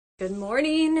Good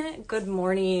morning. Good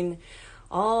morning,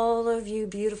 all of you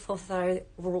beautiful thyroid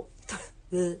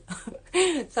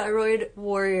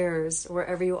warriors,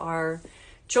 wherever you are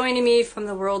joining me from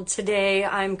the world today.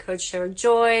 I'm Coach Sarah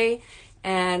Joy,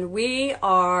 and we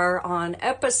are on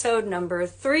episode number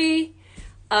 3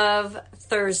 of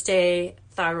Thursday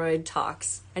Thyroid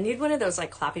Talks. I need one of those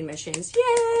like clapping machines.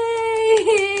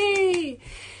 Yay!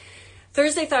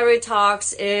 Thursday Thyroid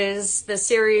Talks is the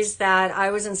series that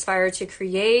I was inspired to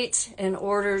create in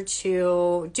order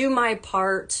to do my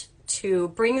part to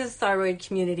bring the thyroid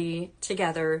community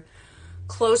together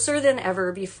closer than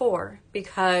ever before.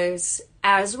 Because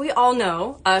as we all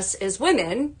know, us as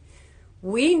women,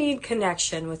 we need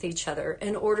connection with each other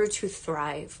in order to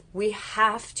thrive. We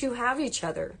have to have each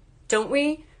other, don't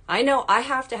we? I know I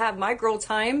have to have my girl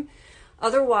time.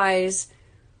 Otherwise,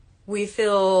 we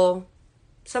feel...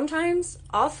 Sometimes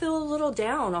I'll feel a little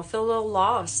down. I'll feel a little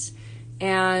lost.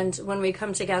 And when we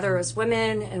come together as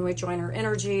women and we join our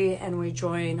energy and we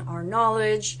join our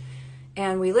knowledge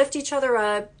and we lift each other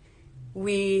up,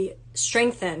 we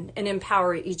strengthen and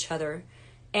empower each other.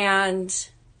 And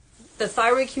the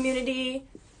thyroid community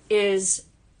is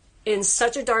in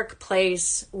such a dark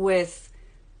place with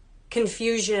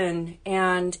confusion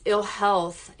and ill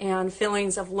health and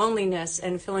feelings of loneliness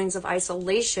and feelings of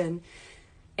isolation.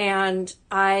 And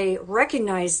I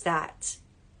recognize that.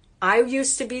 I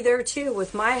used to be there too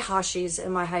with my Hashis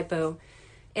and my hypo.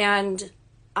 And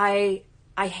I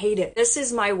hate it. This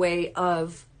is my way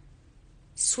of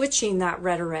switching that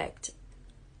rhetoric.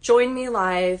 Join me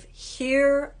live.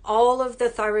 Hear all of the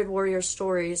Thyroid Warrior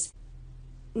stories.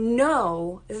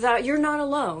 Know that you're not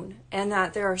alone and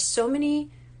that there are so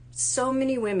many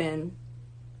women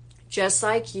just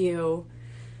like you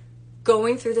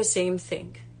going through the same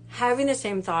thing. Having the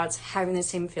same thoughts, having the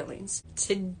same feelings.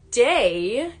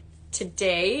 Today,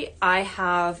 I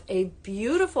have a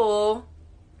beautiful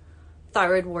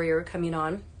thyroid warrior coming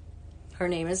on. Her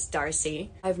name is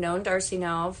Darcy. I've known Darcy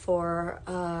now for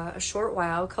a short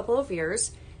while, a couple of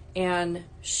years, and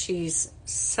she's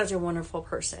such a wonderful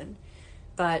person,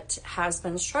 but has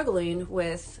been struggling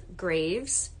with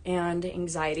Graves and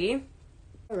anxiety.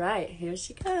 All right, here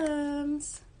she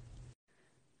comes.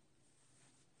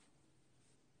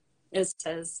 It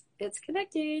says it's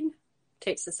connecting.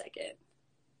 Takes a second.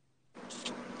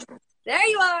 There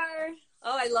you are.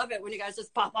 Oh, I love it when you guys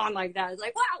just pop on like that. It's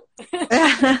like, wow.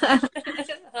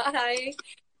 Hi.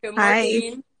 Good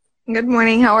morning. Hi. Good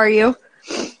morning. How are you?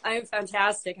 I'm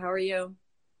fantastic. How are you?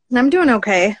 I'm doing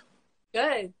okay.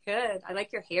 Good. I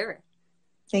like your hair.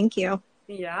 Thank you.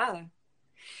 Yeah.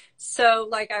 So,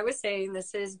 like I was saying,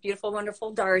 this is beautiful,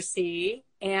 wonderful Darcy.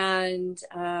 And,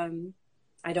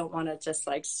 I don't want to just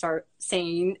like start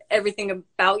saying everything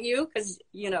about you because,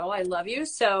 you know, I love you.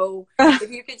 So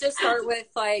if you could just start with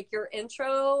like your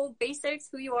intro, basics,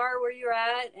 who you are, where you're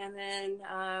at, and then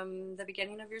the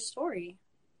beginning of your story.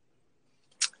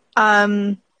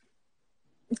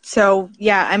 So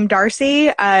yeah, I'm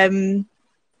Darcy. I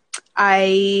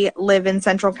live in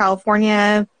Central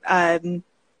California,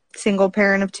 single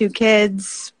parent of 2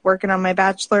 kids, working on my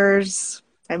bachelor's.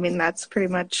 I mean, that's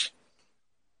pretty much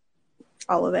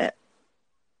all of it.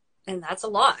 And that's a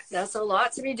lot. That's a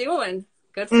lot to be doing.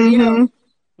 Good for you.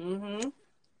 Mm-hmm.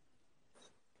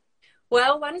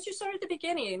 Well, why don't you start at the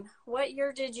beginning? What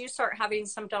year did you start having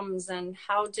symptoms, and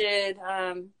how did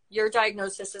your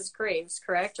diagnosis is Graves,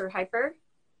 correct, or hyper?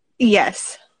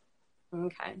 Yes.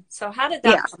 Okay. So how did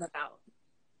that come about?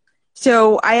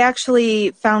 So I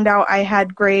actually found out I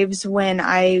had Graves when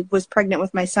I was pregnant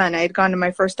with my son. I had gone to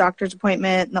my first doctor's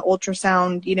appointment, and the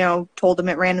ultrasound, you know, told them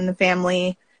it ran in the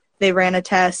family. They ran a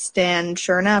test, and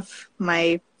sure enough,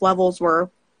 my levels were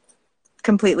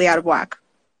completely out of whack.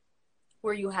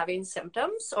 Were you having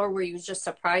symptoms, or were you just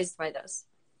surprised by this?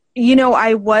 You know,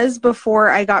 I was before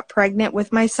I got pregnant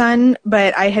with my son,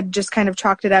 but I had just kind of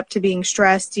chalked it up to being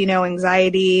stressed, you know,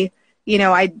 anxiety. You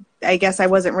know, I guess I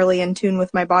wasn't really in tune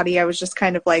with my body. I was just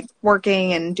kind of like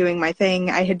working and doing my thing.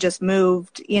 I had just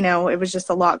moved, you know, it was just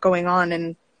a lot going on,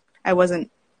 and I wasn't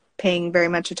paying very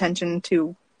much attention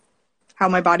to how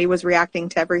my body was reacting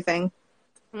to everything.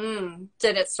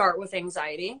 Did it start with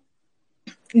anxiety?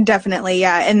 Definitely,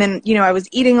 yeah. And then, you know, I was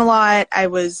eating a lot. I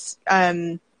was,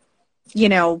 you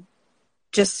know,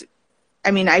 just,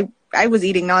 I mean, I was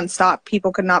eating nonstop.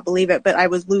 People could not believe it, but I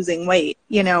was losing weight,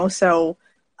 you know, so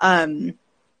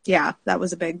yeah, that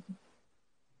was a big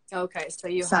okay. So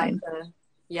you sign.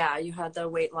 you had the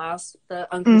weight loss,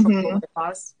 the uncontrollable weight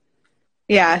loss.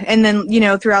 Yeah. And then, you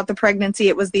know, throughout the pregnancy,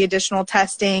 it was the additional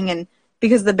testing. And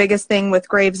because the biggest thing with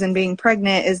Graves and being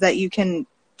pregnant is that you can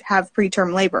have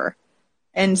preterm labor.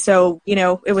 And so, you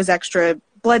know, it was extra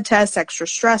blood tests, extra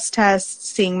stress tests,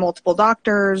 seeing multiple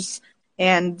doctors.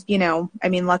 And, you know, I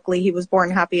mean, luckily he was born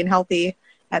happy and healthy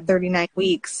at 39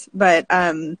 weeks. But,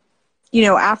 you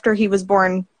know, after he was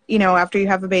born, you know, after you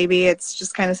have a baby, it's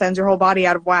just kind of sends your whole body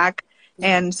out of whack.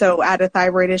 And so add a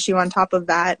thyroid issue on top of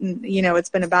that. And, you know, it's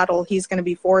been a battle. He's going to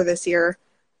be 4 this year.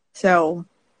 So.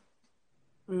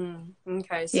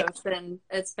 Okay. So yeah.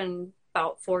 It's been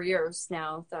about 4 years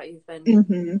now that you've been.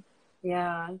 Mm-hmm.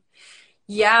 Yeah.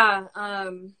 Yeah.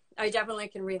 I definitely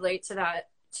can relate to that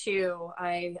too.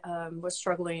 I was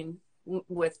struggling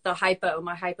with the hypo.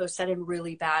 My hypo set in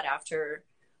really bad after,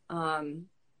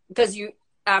 because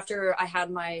after I had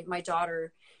my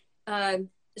daughter,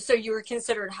 so you were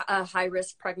considered a high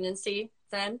risk pregnancy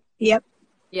then? Yep.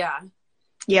 Yeah.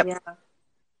 Yep. Yeah.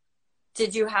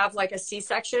 Did you have like a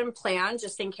C-section planned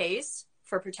just in case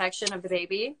for protection of the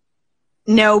baby?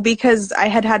 No, because I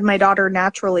had my daughter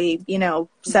naturally, you know,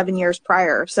 7 years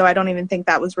prior. So I don't even think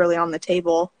that was really on the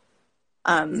table.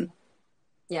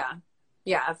 Yeah.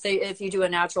 Yeah. If you do a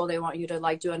natural, they want you to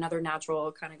like do another natural.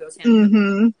 It kind of goes hand in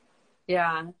hand.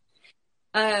 Yeah.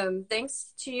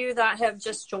 Thanks to you that have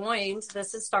just joined.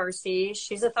 This is Darcy.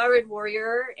 She's a thyroid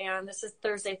warrior, and this is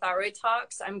Thursday Thyroid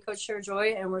Talks. I'm Coach Sarah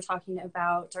Joy, and we're talking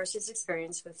about Darcy's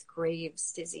experience with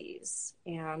Graves' disease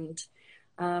and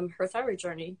her thyroid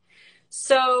journey.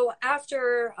 So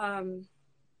after,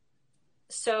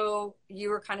 so you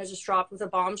were kind of just dropped with a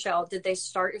bombshell. Did they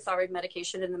start your thyroid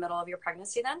medication in the middle of your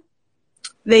pregnancy then?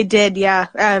 They did, yeah.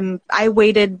 I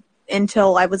waited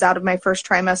until I was out of my first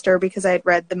trimester because I had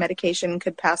read the medication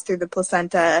could pass through the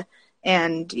placenta.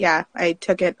 And yeah, I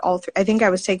took it all through. I think I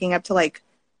was taking up to like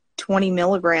 20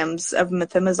 milligrams of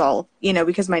methimazole, you know,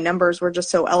 because my numbers were just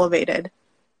so elevated.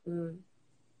 Mm-hmm.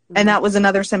 And that was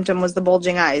another symptom, was the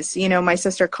bulging eyes. You know, my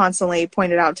sister constantly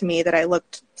pointed out to me that I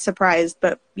looked surprised,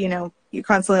 but, you know, you're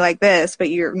constantly like this, but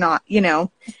you're not, you know,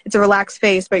 it's a relaxed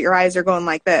face, but your eyes are going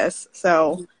like this.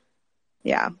 So,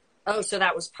 yeah. Oh, so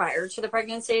that was prior to the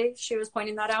pregnancy? She was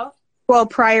pointing that out? Well,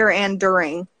 prior and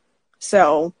during.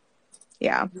 So,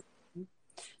 yeah.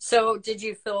 So did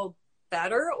you feel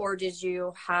better, or did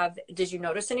you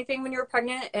notice anything when you were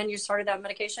pregnant and you started that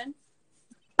medication?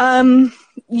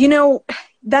 You know,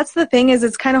 that's the thing, is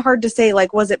it's kind of hard to say,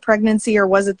 like, was it pregnancy or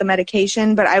was it the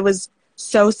medication? But I was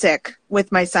so sick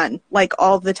with my son, like,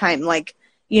 all the time. Like,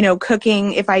 you know,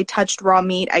 cooking, if I touched raw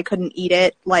meat, I couldn't eat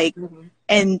it. Like,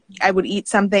 and I would eat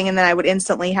something and then I would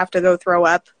instantly have to go throw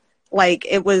up. Like,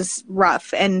 it was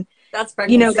rough. And that's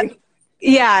pregnancy. You know,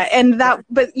 yeah. And that,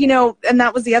 but you know, and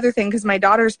that was the other thing, because my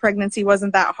daughter's pregnancy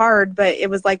wasn't that hard, but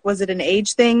it was like, was it an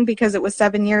age thing because it was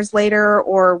 7 years later,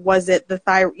 or was it the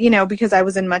thyroid, you know, because I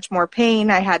was in much more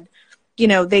pain. I had, you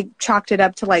know, they chalked it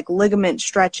up to like ligament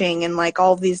stretching and like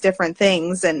all these different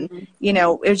things. And, you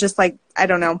know, it was just like, I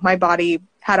don't know, my body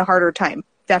had a harder time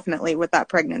definitely with that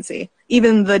pregnancy.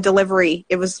 Even the delivery,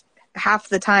 it was half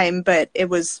the time, but it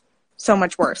was so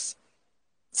much worse.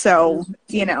 So,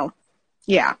 you know,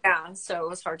 yeah. Yeah. So it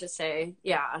was hard to say.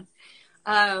 Yeah.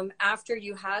 After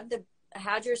you had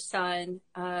your son,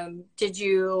 did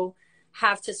you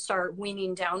have to start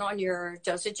weaning down on your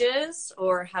dosages,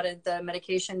 or how did the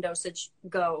medication dosage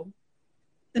go?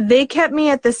 They kept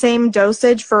me at the same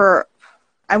dosage for,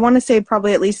 I want to say,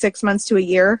 probably at least 6 months to a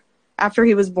year after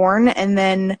he was born. And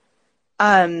then,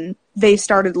 they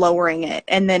started lowering it.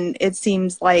 And then it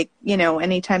seems like, you know,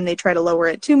 anytime they try to lower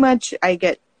it too much, I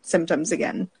get symptoms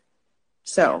again.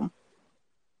 So.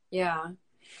 Yeah.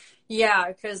 Yeah.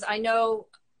 Because I know,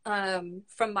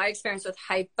 from my experience with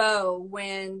hypo,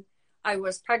 when I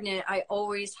was pregnant, I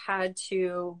always had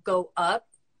to go up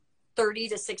 30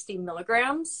 to 60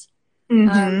 milligrams.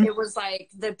 Mm-hmm. It was like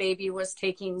the baby was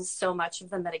taking so much of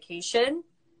the medication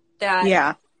that,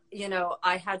 yeah, you know,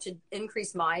 I had to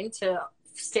increase mine to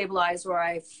stabilize where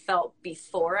I felt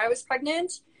before I was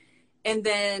pregnant. And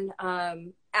then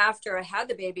after I had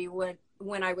the baby,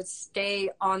 when I would stay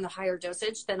on the higher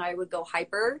dosage, then I would go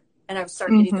hyper, and I would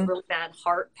start getting the really bad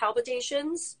heart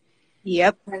palpitations.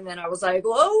 Yep. And then I was like,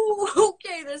 whoa,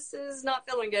 okay, this is not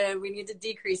feeling good. We need to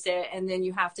decrease it. And then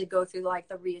you have to go through like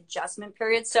the readjustment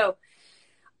period. So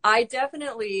I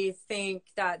definitely think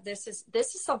that this is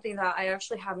something that I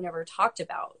actually haven't ever talked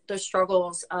about, the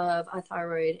struggles of a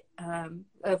thyroid,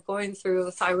 of going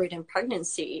through thyroid in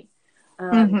pregnancy.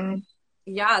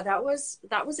 Yeah, that was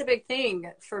a big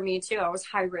thing for me too. I was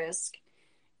high risk.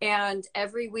 And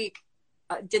every week,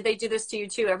 did they do this to you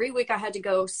too? Every week I had to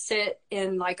go sit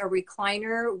in like a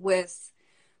recliner with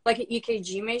like an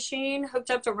EKG machine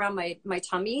hooked up around my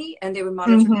tummy, and they would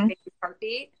monitor my baby's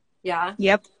heartbeat. Yeah.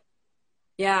 Yep.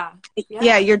 Yeah.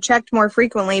 Yeah, you're checked more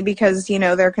frequently because, you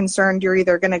know, they're concerned you're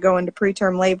either going to go into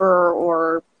preterm labor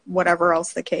or, whatever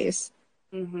else the case.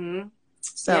 Mm-hmm.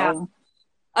 So, yeah.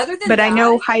 Other than but that, I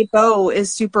know hypo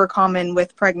is super common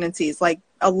with pregnancies. Like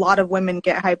a lot of women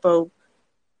get hypo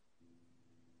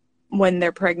when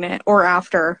they're pregnant or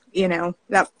after,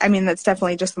 that's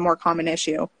definitely just the more common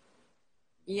issue.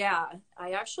 yeah,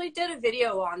 I actually did a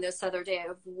video on this other day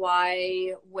of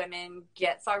why women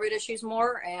get thyroid issues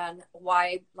more and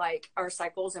why like our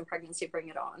cycles and pregnancy bring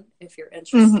it on. If you're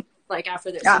interested, like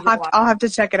after this, I'll have to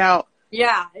check it out.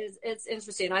 Yeah, it's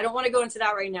interesting. I don't want to go into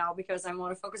that right now because I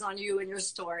want to focus on you and your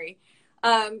story.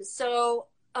 So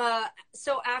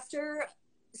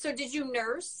did you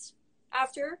nurse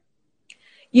after?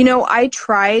 I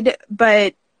tried,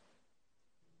 but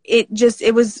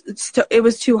it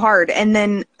was too hard. And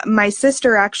then my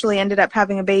sister actually ended up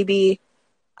having a baby,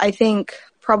 I think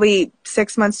probably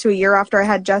 6 months to a year after I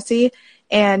had Jesse.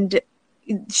 And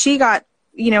she got,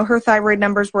 her thyroid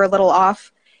numbers were a little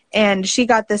off. And she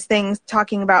got this thing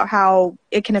talking about how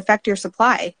it can affect your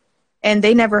supply. And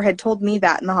they never had told me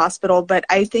that in the hospital. But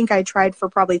I think I tried for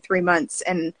probably 3 months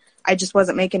and I just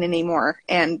wasn't making any more.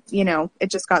 And, it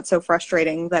just got so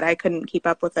frustrating that I couldn't keep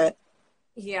up with it.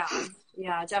 Yeah.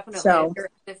 Yeah, definitely. So,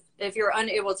 if you're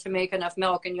unable to make enough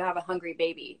milk and you have a hungry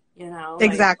baby,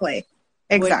 exactly.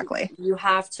 You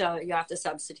have to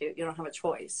substitute. You don't have a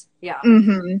choice. Yeah.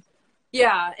 Mm-hmm.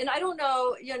 Yeah, and I don't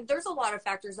know. There's a lot of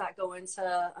factors that go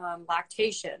into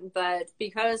lactation, but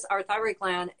because our thyroid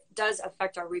gland does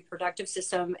affect our reproductive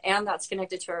system, and that's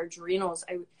connected to our adrenals,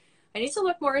 I need to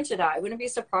look more into that. I wouldn't be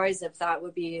surprised if that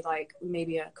would be like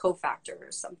maybe a cofactor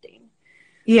or something.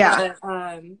 Yeah.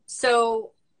 But,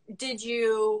 so did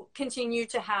you continue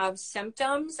to have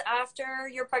symptoms after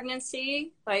your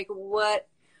pregnancy? Like what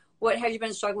have you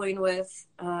been struggling with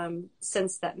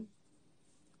since then?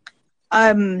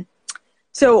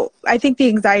 So I think the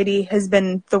anxiety has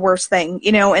been the worst thing,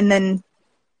 and then,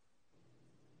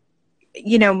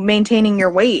 maintaining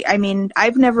your weight. I mean,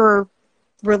 I've never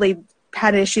really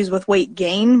had issues with weight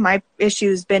gain. My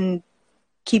issue's been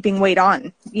keeping weight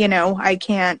on, I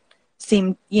can't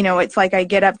seem, it's like I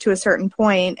get up to a certain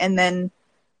point and then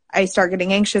I start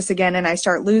getting anxious again and I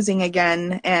start losing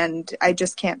again and I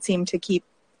just can't seem to keep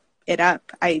it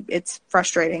up. It's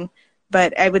frustrating.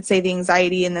 But I would say the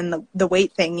anxiety and then the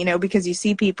weight thing, because you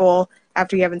see people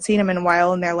after you haven't seen them in a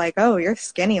while and they're like, oh, you're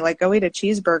skinny, like go eat a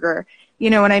cheeseburger,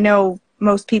 and I know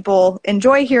most people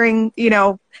enjoy hearing,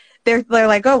 they're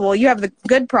like, oh, well, you have the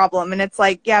good problem. And it's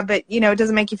like, yeah, but, it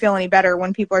doesn't make you feel any better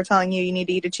when people are telling you need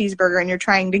to eat a cheeseburger and you're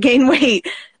trying to gain weight.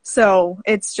 So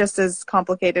it's just as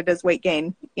complicated as weight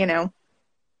gain, Yeah,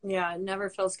 it never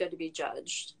feels good to be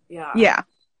judged. Yeah. Yeah.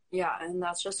 Yeah, and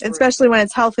that's just especially when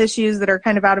it's health issues that are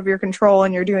kind of out of your control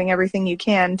and you're doing everything you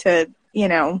can to,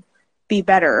 be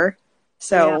better.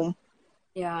 So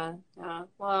yeah.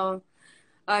 Well,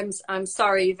 I'm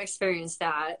sorry you've experienced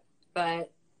that,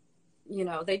 but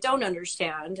they don't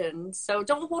understand, and so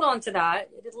don't hold on to that.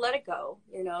 Let it go.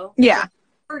 Yeah.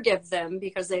 Forgive them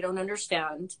because they don't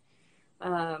understand.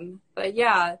 But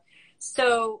yeah,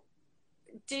 so.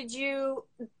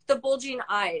 The bulging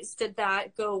eyes, did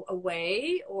that go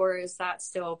away or is that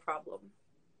still a problem?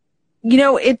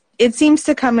 It seems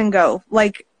to come and go.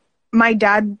 Like my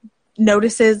dad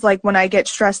notices like when I get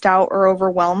stressed out or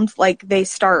overwhelmed, like they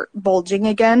start bulging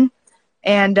again.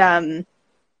 And,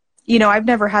 I've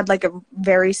never had like a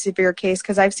very severe case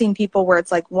because I've seen people where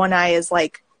it's like one eye is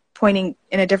like pointing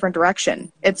in a different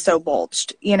direction. It's so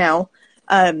bulged,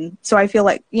 So I feel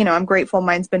like, I'm grateful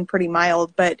mine's been pretty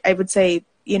mild, but I would say,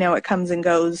 it comes and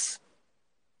goes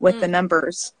with the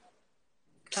numbers.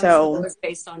 So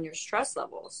based on your stress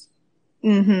levels.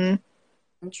 Mm-hmm.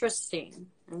 Interesting.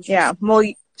 Yeah. Well,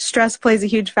 stress plays a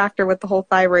huge factor with the whole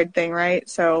thyroid thing, right?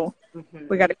 So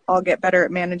we got to all get better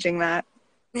at managing that.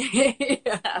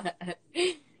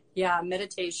 Yeah.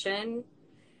 Meditation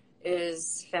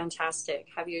is fantastic.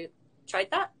 Have you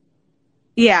tried that?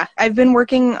 Yeah, I've been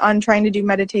working on trying to do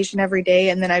meditation every day,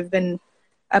 and then I've been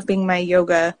upping my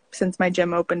yoga since my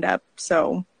gym opened up.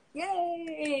 So,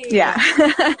 yay! Yeah,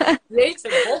 yay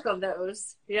to both of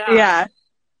those. Yeah, yeah,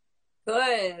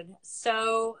 good.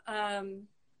 So,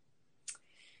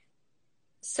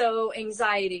 so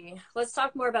anxiety. Let's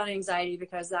talk more about anxiety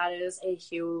because that is a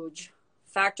huge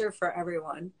factor for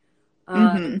everyone.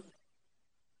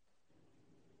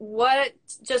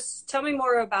 Just tell me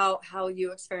more about how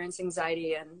you experience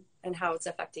anxiety and how it's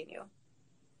affecting you.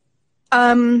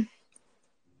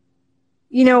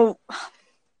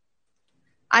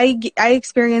 I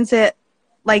experience it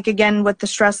like, again, with the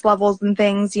stress levels and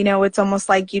things, it's almost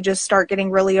like you just start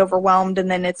getting really overwhelmed and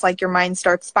then it's like your mind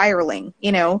starts spiraling,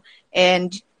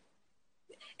 and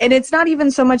And it's not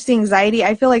even so much the anxiety.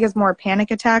 I feel like it's more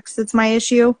panic attacks that's my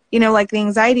issue. You know, like the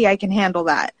anxiety, I can handle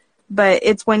that. But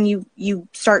it's when you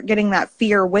start getting that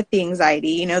fear with the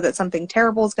anxiety, you know, that something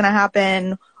terrible is going to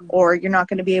happen, or you're not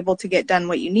going to be able to get done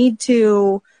what you need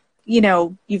to. You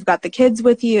know, you've got the kids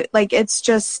with you. Like, it's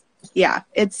just, yeah,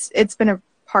 it's been a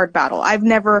hard battle. I've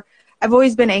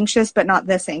always been anxious, but not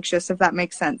this anxious, if that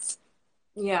makes sense.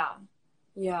 Yeah.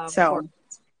 Yeah. Of So, course.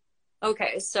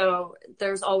 Okay. So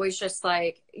there's always just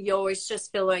like, you always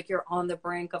just feel like you're on the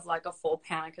brink of like a full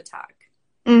panic attack.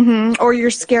 or you're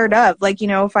scared of, like, you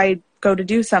know, if I go to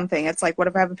do something, it's like, what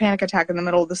if I have a panic attack in the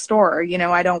middle of the store? You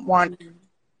know, I don't want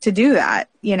to do that,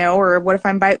 you know, or what if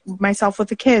I'm by myself with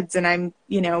the kids and I'm,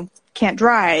 you know, can't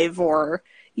drive, or,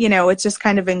 you know, it's just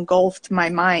kind of engulfed my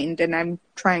mind, and I'm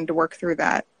trying to work through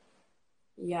that.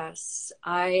 Yes.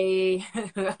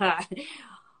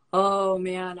 Oh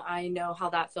man, I know how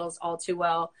that feels all too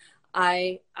well.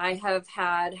 Have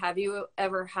you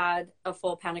ever had a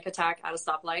full panic attack at a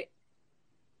stoplight?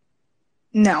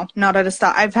 No, not at a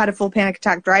stop. I've had a full panic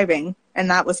attack driving, and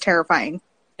that was terrifying.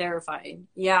 Terrifying.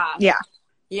 Yeah. Yeah.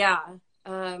 Yeah.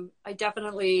 I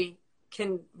definitely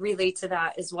can relate to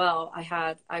that as well.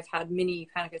 I've had many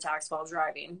panic attacks while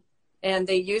driving, and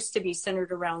they used to be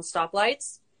centered around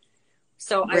stoplights.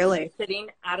 So I was Really? sitting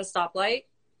at a stoplight,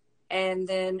 and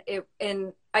then I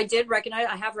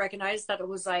have recognized that it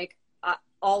was like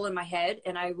all in my head,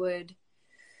 and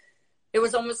it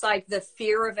was almost like the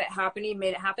fear of it happening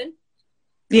made it happen.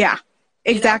 Yeah,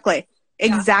 exactly. You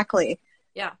know? Exactly.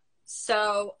 Yeah.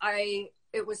 So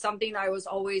it was something I was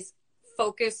always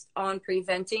focused on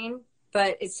preventing,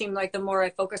 but it seemed like the more I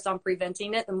focused on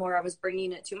preventing it, the more I was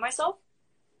bringing it to myself.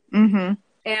 Mm-hmm.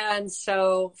 And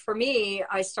so for me,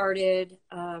 I started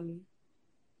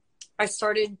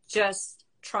just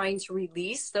trying to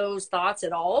release those thoughts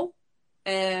at all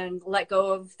and let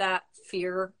go of that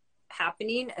fear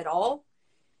happening at all.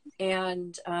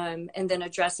 And then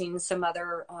addressing some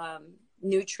other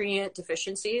nutrient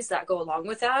deficiencies that go along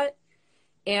with that.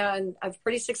 And I've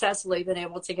pretty successfully been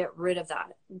able to get rid of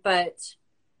that. But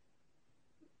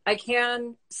I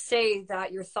can say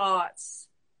that your thoughts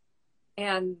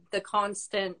and the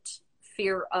constant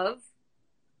fear of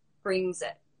brings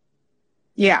it.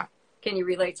 Yeah. Can you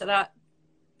relate to that?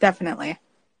 Definitely.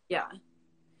 Yeah.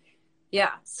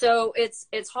 Yeah. So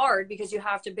it's hard because you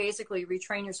have to basically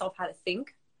retrain yourself how to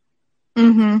think,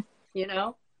 Mm-hmm. you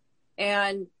know,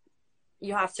 and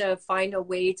you have to find a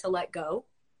way to let go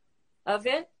of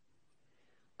it.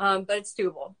 But it's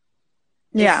doable.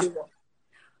 Yeah. It's doable.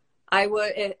 I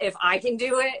would, if I can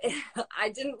do it. I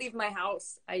didn't leave my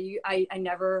house. I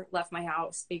never left my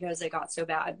house because it got so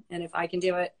bad. And if I can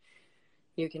do it,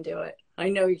 you can do it. I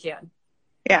know you can.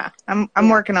 Yeah. I'm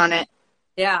working on it.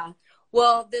 Yeah.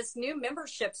 Well, this new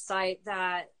membership site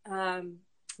that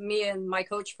me and my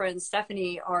coach friend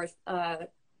Stephanie are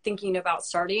thinking about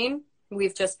starting,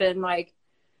 we've just been like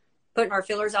putting our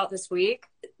feelers out this week.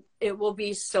 It will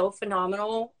be so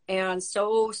phenomenal and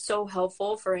so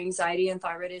helpful for anxiety and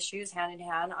thyroid issues hand in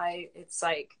hand. It's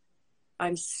like,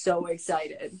 I'm so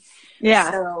excited. Yeah.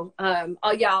 So,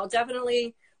 I'll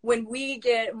definitely, when we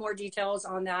get more details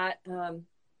on that,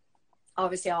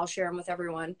 obviously I'll share them with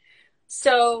everyone.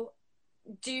 So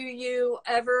what do you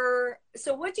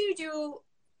do?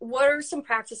 What are some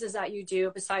practices that you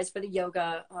do besides for the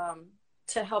yoga,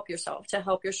 to help yourself, to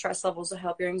help your stress levels, to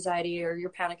help your anxiety or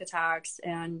your panic attacks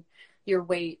and your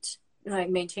weight, like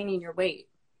maintaining your weight?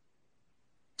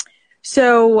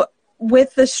 So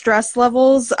with the stress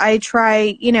levels, I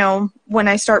try, you know, when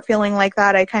I start feeling like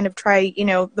that, I kind of try, you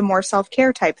know, the more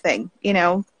self-care type thing, you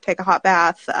know, take a hot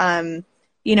bath.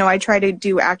 You know, I try to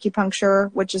do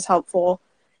acupuncture, which is helpful.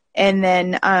 And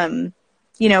then,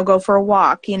 you know, go for a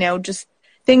walk, you know, just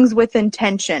things with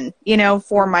intention, you know,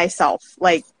 for myself,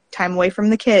 like time away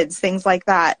from the kids, things like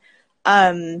that.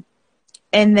 And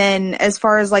then as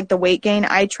far as like the weight gain,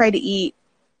 I try to eat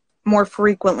more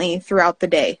frequently throughout the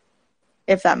day,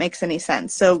 if that makes any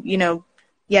sense. So, you know,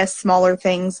 yes, smaller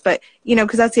things, but, you know,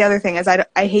 because that's the other thing is I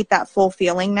hate that full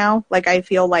feeling now. Like I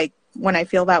feel like when I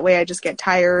feel that way, I just get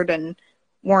tired and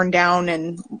worn down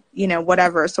and, you know,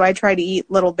 whatever. So I try to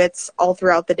eat little bits all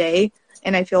throughout the day.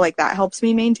 And I feel like that helps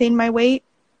me maintain my weight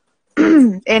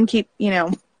and keep, you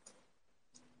know,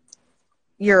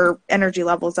 your energy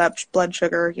levels up, blood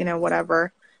sugar, you know,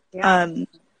 whatever. Yeah.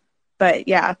 But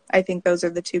yeah, I think those are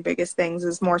the two biggest things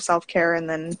is more self-care and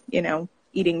then, you know,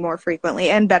 eating more frequently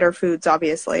and better foods,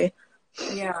 obviously.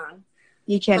 Yeah.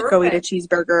 You can't go eat a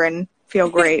cheeseburger and feel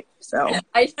great. So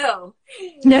I know.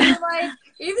 Yeah. Like,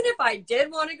 even if I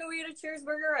did want to go eat a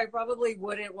cheeseburger, I probably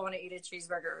wouldn't want to eat a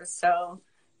cheeseburger. So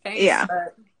thanks, Yeah.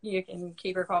 but you can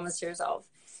keep your promise to yourself.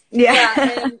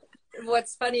 Yeah. And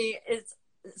what's funny is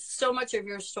so much of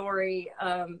your story,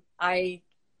 I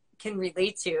can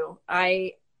relate to.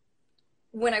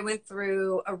 When I went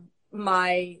through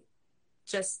my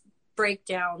just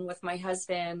breakdown with my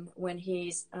husband when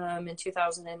he's in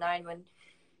 2009, when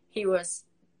he was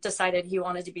decided he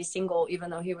wanted to be single even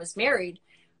though he was married,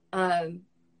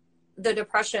 the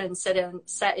depression set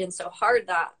in so hard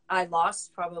that I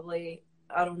lost probably,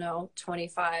 I don't know,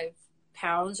 25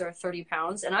 pounds or 30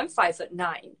 pounds, and I'm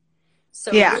 5'9".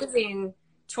 So losing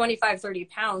 25, 30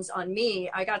 pounds on me,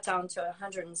 I got down to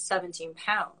 117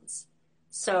 pounds.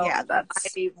 So I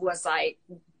was like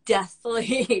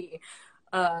deathly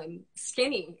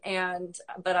skinny,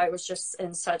 but I was just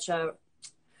in such a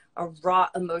raw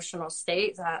emotional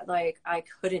state that like I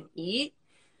couldn't eat,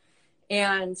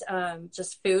 and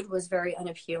just food was very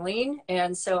unappealing.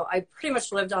 And so I pretty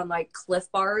much lived on like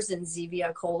Cliff Bars and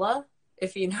Zevia Cola,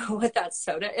 if you know what that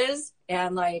soda is,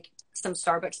 and like some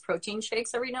Starbucks protein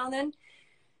shakes every now and then,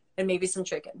 and maybe some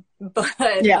chicken. But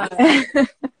I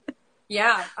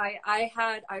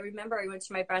remember I went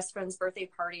to my best friend's birthday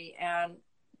party and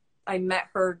I met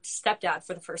her stepdad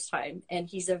for the first time, and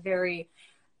he's a very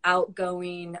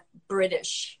outgoing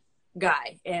British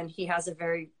guy, and he has a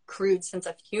very crude sense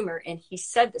of humor. And he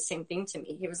said the same thing to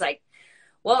me. He was like,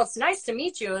 well, it's nice to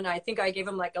meet you. And I think I gave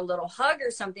him like a little hug or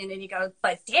something, and he goes,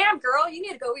 but damn girl, you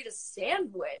need to go eat a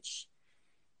sandwich.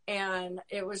 And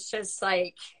it was just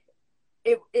like,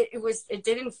 it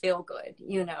didn't feel good,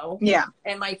 you know? Yeah.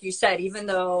 And like you said, even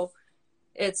though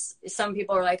some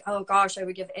people are like, oh gosh, I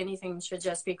would give anything to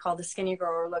just be called the skinny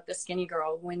girl or look the skinny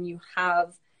girl. When you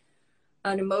have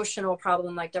an emotional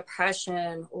problem like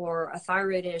depression or a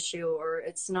thyroid issue, or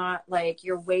it's not like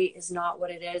your weight is not what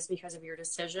it is because of your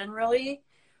decision, really,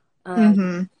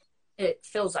 it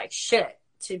feels like shit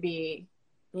to be,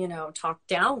 you know, talked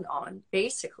down on,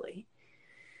 basically.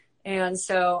 And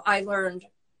so I learned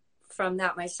from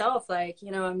that myself, like,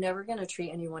 you know, I'm never going to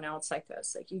treat anyone else like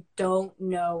this. Like, you don't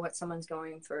know what someone's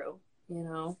going through, you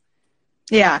know?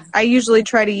 Yeah. I usually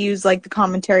try to use like the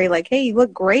commentary, like, hey, you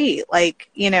look great. Like,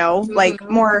 you know, like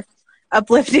more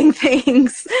uplifting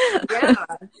things.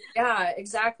 Yeah,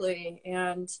 exactly.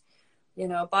 And, you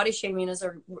know, body shaming is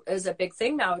a big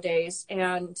thing nowadays.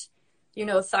 And, you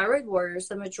know, thyroid warriors,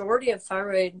 the majority of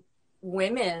thyroid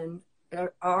women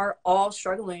are all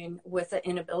struggling with the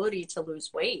inability to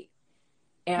lose weight.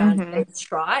 And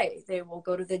they will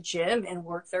go to the gym and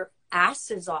work their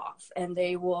asses off, and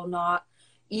they will not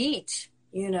eat,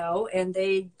 you know, and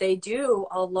they do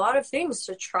a lot of things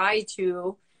to try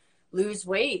to lose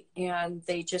weight, and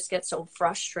they just get so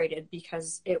frustrated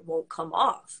because it won't come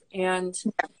off. And,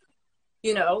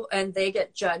 you know, and they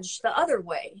get judged the other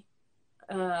way.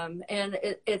 And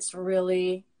it's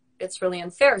really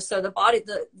unfair. So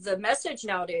the message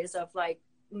nowadays of like,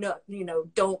 no, you know,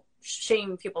 don't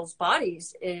shame people's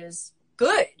bodies is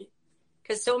good,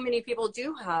 because so many people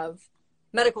do have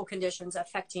medical conditions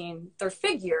affecting their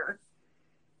figure,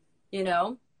 you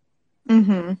know?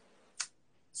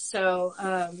 So,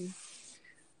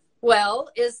 well,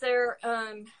 is there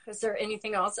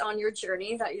anything else on your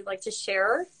journey that you'd like to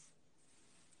share?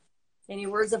 Any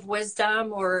words of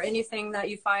wisdom or anything that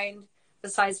you find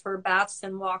besides for baths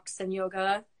and walks and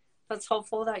yoga that's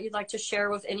helpful that you'd like to share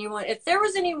with anyone? If there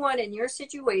was anyone in your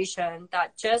situation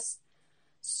that just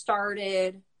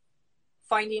started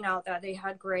finding out that they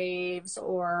had Graves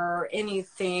or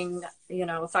anything, you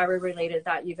know, thyroid related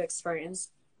that you've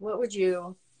experienced, what would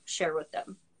you share with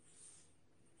them?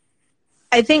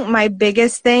 I think my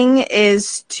biggest thing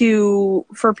is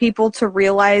for people to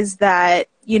realize that,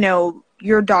 you know,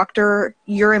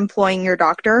 you're employing your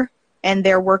doctor and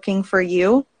they're working for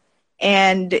you,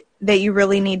 and that you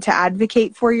really need to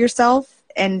advocate for yourself.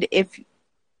 And if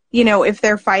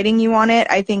they're fighting you on it,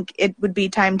 I think it would be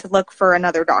time to look for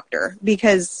another doctor,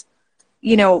 because,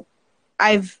 you know,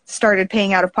 I've started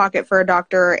paying out of pocket for a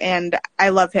doctor and I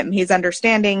love him. He's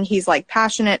understanding. He's like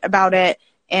passionate about it,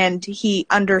 and he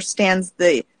understands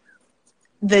the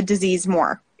disease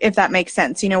more, if that makes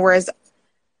sense. You know, whereas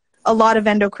a lot of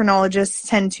endocrinologists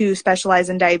tend to specialize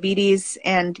in diabetes,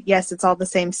 and yes, it's all the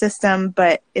same system,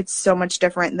 but it's so much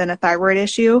different than a thyroid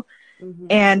issue.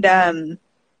 And,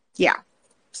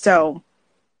 so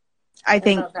I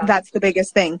think that's the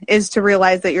biggest thing, is to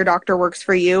realize that your doctor works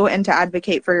for you and to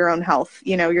advocate for your own health.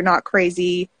 You know, you're not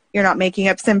crazy, you're not making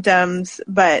up symptoms,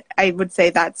 but I would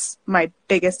say that's my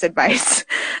biggest advice.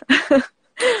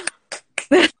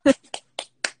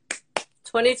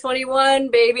 2021,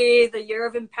 baby, the year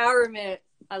of empowerment.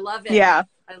 I love it. Yeah.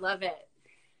 I love it.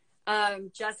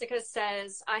 Jessica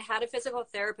says, I had a physical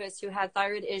therapist who had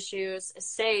thyroid issues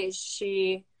say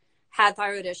she had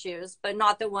thyroid issues, but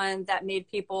not the one that made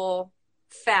people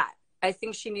fat. I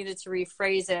think she needed to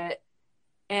rephrase it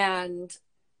and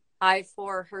eye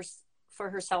for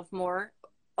herself more.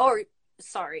 Oh,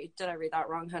 sorry, did I read that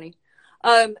wrong, honey?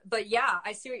 But yeah,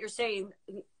 I see what you're saying.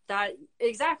 That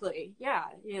exactly. Yeah,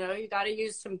 you got to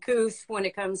use some couth when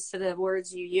it comes to the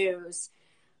words you use.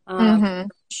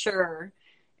 Sure,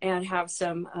 and have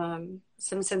some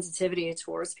sensitivity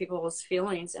towards people's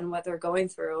feelings and what they're going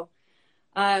through.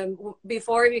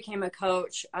 Before I became a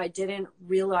coach, I didn't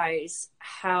realize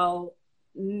how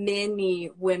many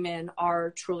women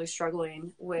are truly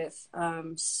struggling with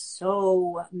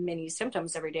so many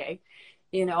symptoms every day.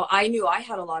 I knew I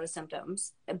had a lot of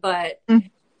symptoms, but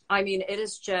I mean,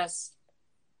 it's just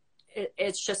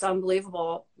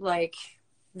unbelievable, like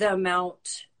the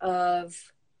amount of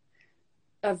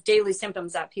daily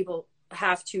symptoms that people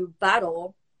have to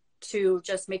battle to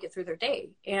just make it through their day.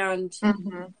 And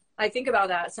I think about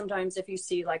that sometimes if you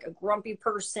see like a grumpy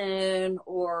person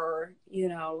or,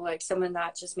 like someone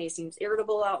that just may seem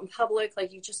irritable out in public,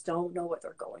 like you just don't know what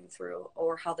they're going through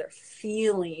or how they're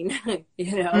feeling,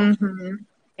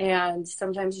 And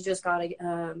sometimes you just got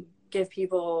to give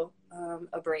people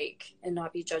a break and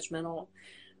not be judgmental.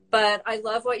 But I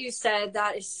love what you said.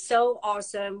 That is so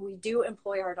awesome. We do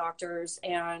employ our doctors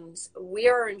and we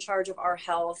are in charge of our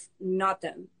health, not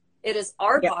them. It is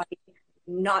our body,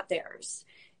 not theirs.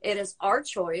 It is our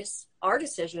choice, our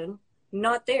decision,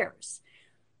 not theirs.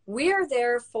 We are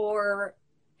there for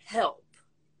help,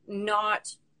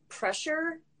 not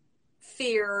pressure,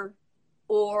 fear,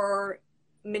 or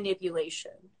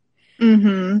manipulation.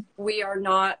 We are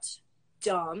not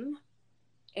dumb.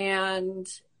 And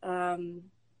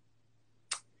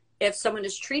if someone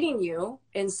is treating you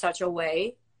in such a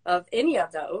way of any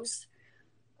of those,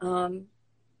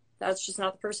 that's just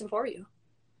not the person for you.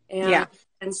 And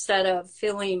instead of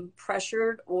feeling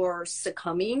pressured or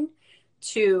succumbing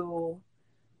to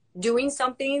doing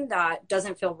something that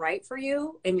doesn't feel right for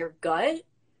you in your gut,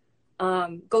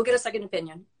 go get a second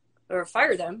opinion or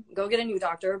fire them. Go get a new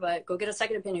doctor, but go get a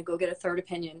second opinion. Go get a third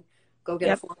opinion. Go get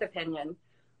a fourth opinion.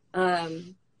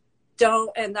 And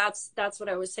that's what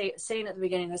I was saying at the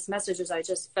beginning of this message is I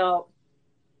just felt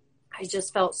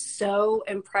so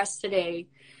impressed today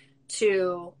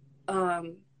to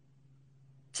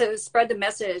spread the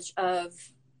message of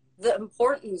the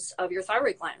importance of your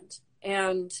thyroid gland.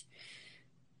 And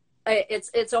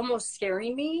it's almost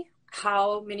scaring me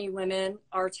how many women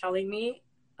are telling me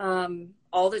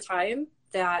all the time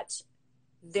that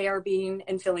they're being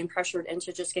and feeling pressured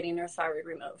into just getting their thyroid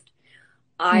removed.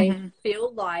 I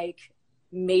feel like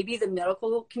maybe the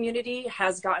medical community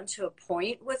has gotten to a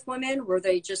point with women where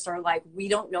they just are like, we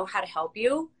don't know how to help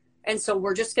you. And so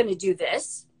we're just going to do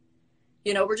this.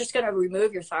 We're just going to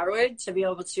remove your thyroid to be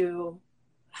able to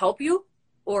help you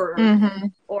or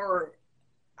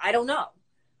I don't know.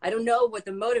 I don't know what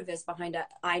the motive is behind it.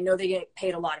 I know they get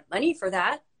paid a lot of money for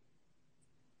that.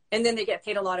 And then they get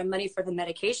paid a lot of money for the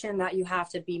medication that you have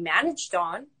to be managed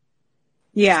on.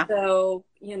 Yeah. So,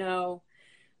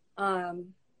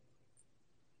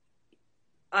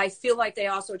 I feel like they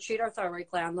also treat our thyroid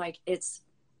gland like it's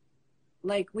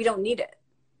like we don't need it.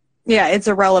 Yeah, it's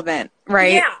irrelevant,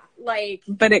 right? Yeah,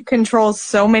 but it controls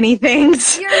so many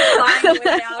things. You're fine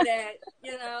without it,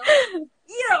 You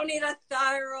don't need a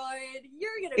thyroid.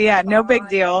 You're gonna be fine. No big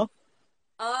deal.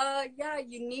 Yeah,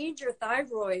 you need your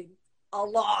thyroid a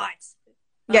lot.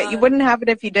 Yeah, you wouldn't have it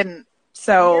if you didn't.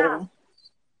 So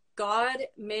God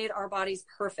made our bodies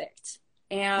perfect.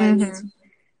 And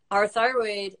our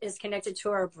thyroid is connected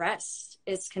to our breast.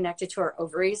 It's connected to our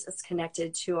ovaries. It's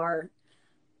connected to our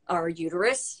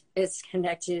uterus. It's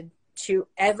connected to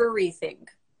everything.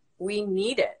 We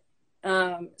need it.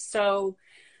 So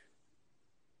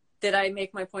did I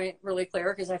make my point really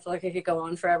clear? Because I feel like I could go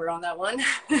on forever on that one.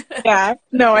 Yeah.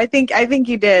 No, I think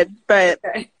you did. But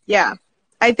yeah,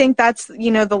 I think that's,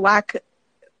 the lack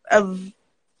of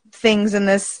things in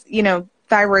this,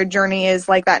 thyroid journey is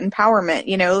like that empowerment.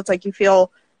 It's like you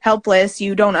feel helpless.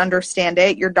 You don't understand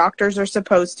it. Your doctors are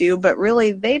supposed to, but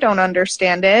really they don't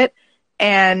understand it.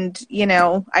 And,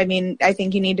 I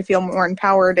think you need to feel more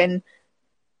empowered and,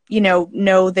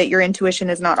 know that your intuition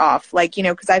is not off.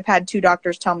 Because I've had 2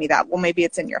 doctors tell me that, well, maybe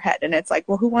it's in your head. And it's like,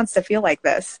 well, who wants to feel like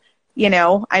this?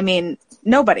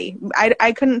 Nobody.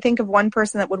 I couldn't think of one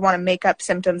person that would want to make up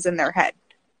symptoms in their head.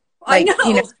 I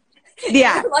know.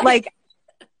 Yeah.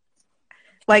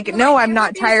 No, I'm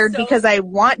not tired because I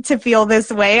want to feel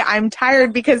this way. I'm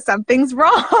tired because something's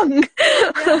wrong.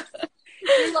 Yeah.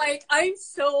 You're like, I'm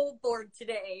so bored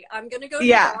today. I'm going to go to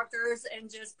the doctors and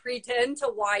just pretend to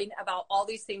whine about all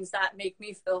these things that make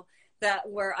me feel that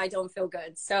where I don't feel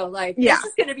good. So like, Yeah. this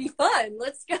is going to be fun.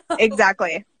 Let's go.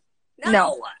 Exactly.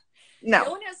 No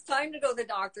one has time to go to the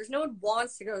doctors. No one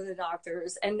wants to go to the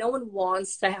doctors, and no one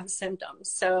wants to have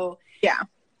symptoms. So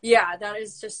yeah, that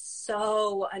is just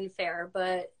so unfair.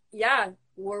 But yeah,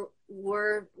 we're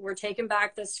taking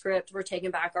back the script. We're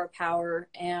taking back our power,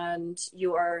 and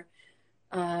you're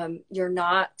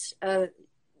not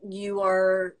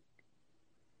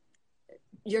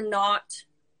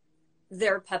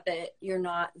their puppet. You're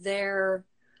not their.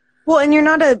 Well, and you're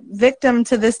not a victim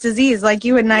to this disease. Like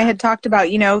you and I had talked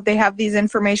about, you know, they have these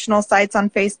informational sites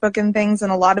on Facebook and things,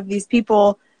 and a lot of these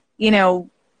people, you know,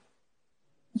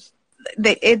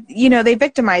 they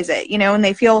victimize it, you know, and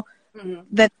they feel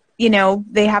that, you know,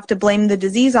 they have to blame the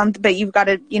disease on, but you've got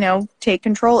to, you know, take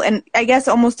control and I guess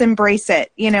almost embrace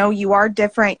it. You know, you are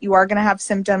different. You are going to have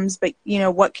symptoms, but, you know,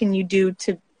 what can you do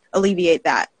to alleviate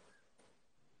that?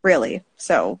 Really?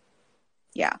 So,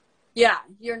 yeah. Yeah,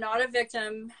 you're not a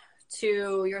victim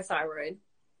to your thyroid.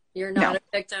 You're not a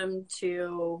victim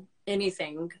to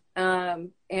anything.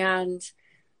 And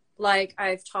like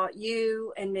I've taught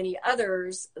you and many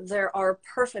others, there are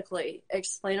perfectly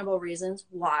explainable reasons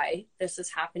why this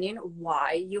is happening,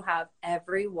 why you have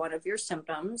every one of your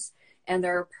symptoms, and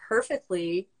there are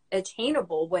perfectly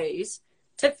attainable ways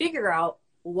to figure out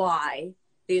why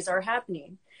these are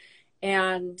happening.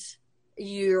 And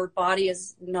your body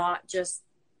is not just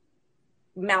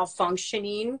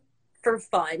malfunctioning for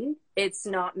fun. It's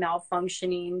not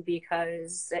malfunctioning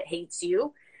because it hates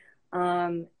you.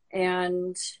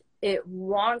 And it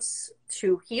wants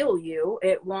to heal you.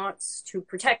 It wants to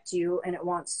protect you, and it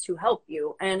wants to help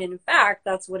you. And in fact,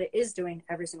 that's what it is doing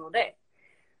every single day.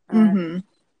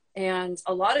 And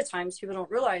a lot of times people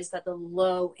don't realize that the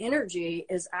low energy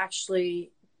is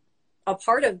actually a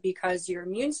part of because your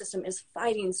immune system is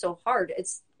fighting so hard.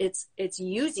 It's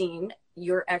using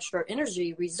your extra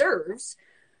energy reserves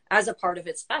as a part of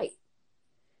its fight.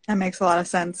 That makes a lot of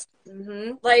sense.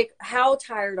 Like, how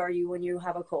tired are you when you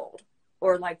have a cold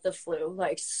or like the flu?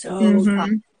 Like, so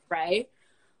tired, right?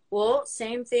 Well,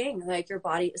 same thing. Like, your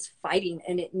body is fighting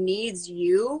and it needs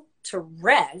you to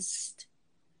rest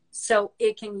so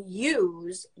it can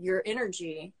use your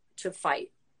energy to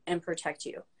fight and protect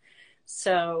you.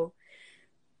 So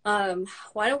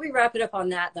why don't we wrap it up on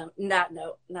that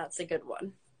note? That's a good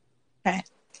one. Okay.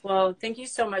 Well, thank you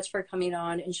so much for coming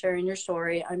on and sharing your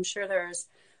story. I'm sure there's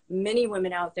many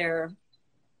women out there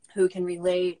who can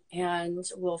relate and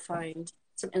will find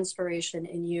some inspiration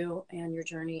in you and your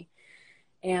journey.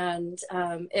 And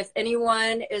if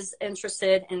anyone is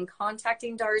interested in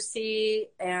contacting Darcy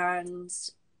and,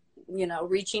 you know,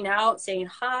 reaching out, saying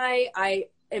hi, I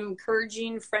am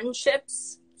encouraging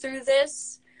friendships through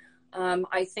this.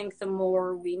 I think the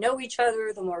more we know each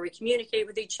other, the more we communicate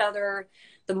with each other,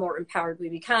 the more empowered we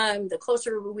become, the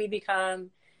closer we become,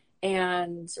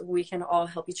 and we can all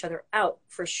help each other out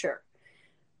for sure.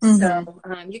 So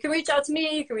you can reach out to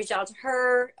me, you can reach out to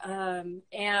her,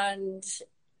 and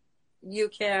you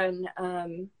can,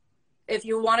 if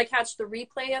you want to catch the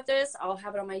replay of this, I'll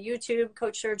have it on my YouTube,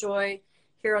 Coach Share Joy,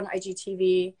 here on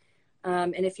IGTV.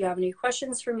 And if you have any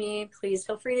questions for me, please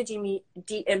feel free to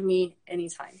DM me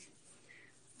anytime.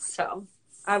 So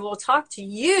I will talk to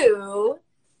you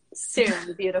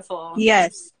soon, beautiful.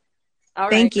 Yes. All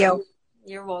right. Thank you.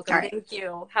 You're welcome. All right. Thank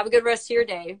you. Have a good rest of your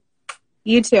day.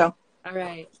 You too. All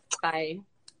right. Bye.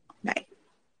 Bye.